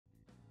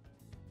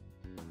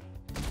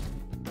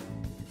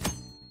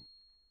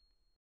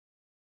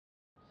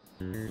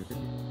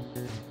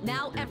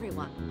Now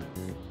everyone.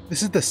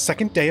 This is the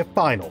second day of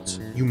finals.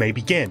 You may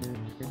begin.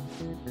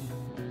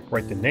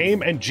 Write the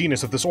name and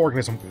genus of this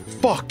organism.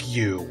 Fuck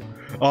you.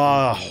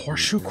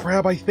 Horseshoe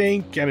crab, I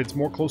think, and it's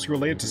more closely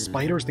related to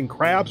spiders than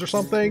crabs or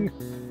something.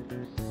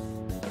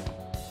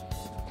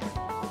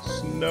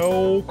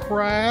 Snow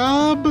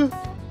crab?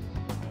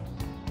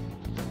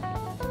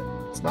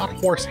 It's not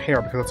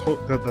horsehair, because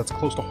that's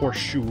close to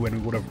horseshoe, and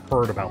we would have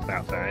heard about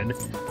that then.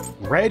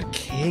 Red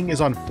king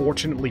is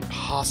unfortunately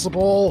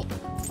possible.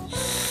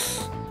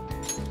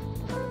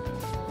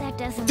 That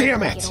doesn't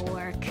Damn look like it! it'll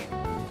work.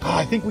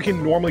 I think we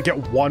can normally get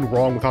one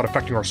wrong without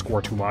affecting our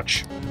score too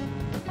much.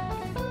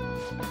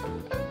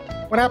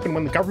 What happened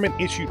when the government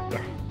issued...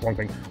 wrong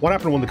thing. What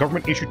happened when the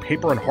government issued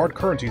paper and hard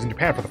currencies in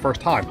Japan for the first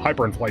time?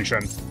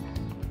 Hyperinflation.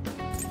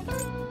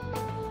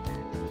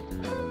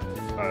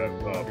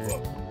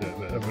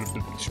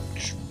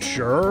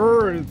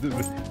 Sure.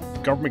 The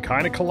government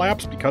kind of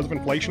collapsed because of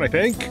inflation, I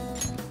think.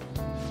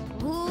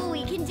 Ooh,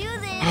 we can do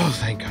this! Oh,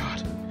 thank God.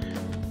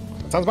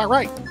 That sounds about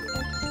right.